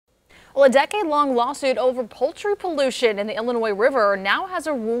Well, a decade-long lawsuit over poultry pollution in the Illinois River now has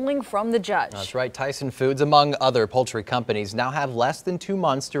a ruling from the judge. That's right. Tyson Foods, among other poultry companies, now have less than 2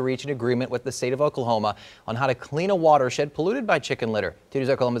 months to reach an agreement with the state of Oklahoma on how to clean a watershed polluted by chicken litter. 2 News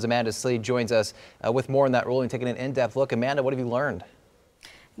Oklahoma's Amanda Slee joins us with more on that ruling, taking an in-depth look. Amanda, what have you learned?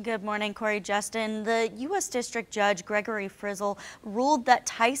 Good morning, Corey, Justin. The U.S. District Judge Gregory Frizzle ruled that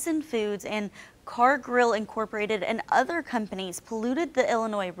Tyson Foods and Car Grill Incorporated and other companies polluted the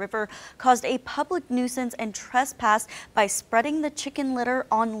Illinois River, caused a public nuisance and trespass by spreading the chicken litter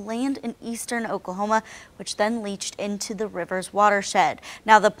on land in eastern Oklahoma, which then leached into the river's watershed.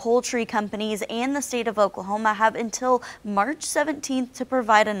 Now, the poultry companies and the state of Oklahoma have until March 17th to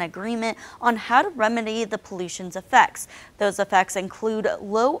provide an agreement on how to remedy the pollution's effects. Those effects include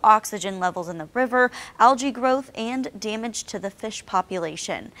low oxygen levels in the river, algae growth, and damage to the fish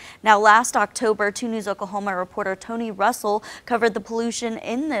population. Now, last October, 2 News Oklahoma reporter Tony Russell covered the pollution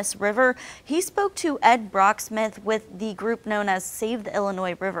in this river. He spoke to Ed Brocksmith with the group known as Save the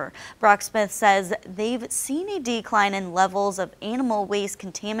Illinois River. Brocksmith says they've seen a decline in levels of animal waste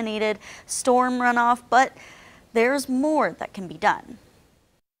contaminated storm runoff, but there's more that can be done.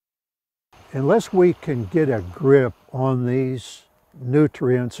 Unless we can get a grip on these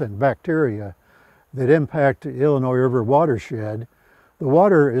nutrients and bacteria that impact the Illinois River watershed, the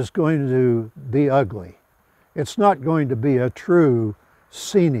water is going to be ugly. It's not going to be a true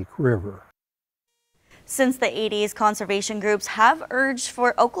scenic river. Since the 80s, conservation groups have urged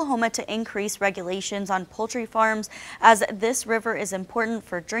for Oklahoma to increase regulations on poultry farms, as this river is important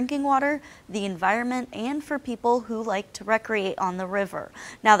for drinking water, the environment, and for people who like to recreate on the river.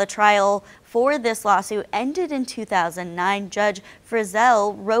 Now, the trial for this lawsuit ended in 2009. Judge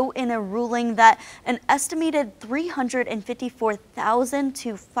Frizzle wrote in a ruling that an estimated 354,000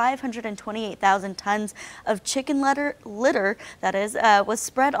 to 528,000 tons of chicken litter that is, was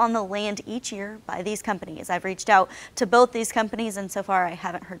spread on the land each year by these companies. I've reached out to both these companies, and so far I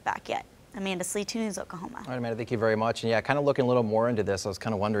haven't heard back yet. Amanda Slee, 2 News Oklahoma. All right, Amanda, thank you very much. And yeah, kind of looking a little more into this, I was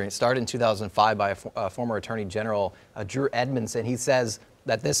kind of wondering, it started in 2005 by a former Attorney General, Drew Edmondson. He says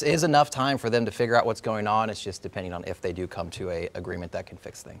that this is enough time for them to figure out what's going on. It's just depending on if they do come to an agreement that can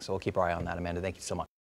fix things. So we'll keep our eye on that. Amanda, thank you so much.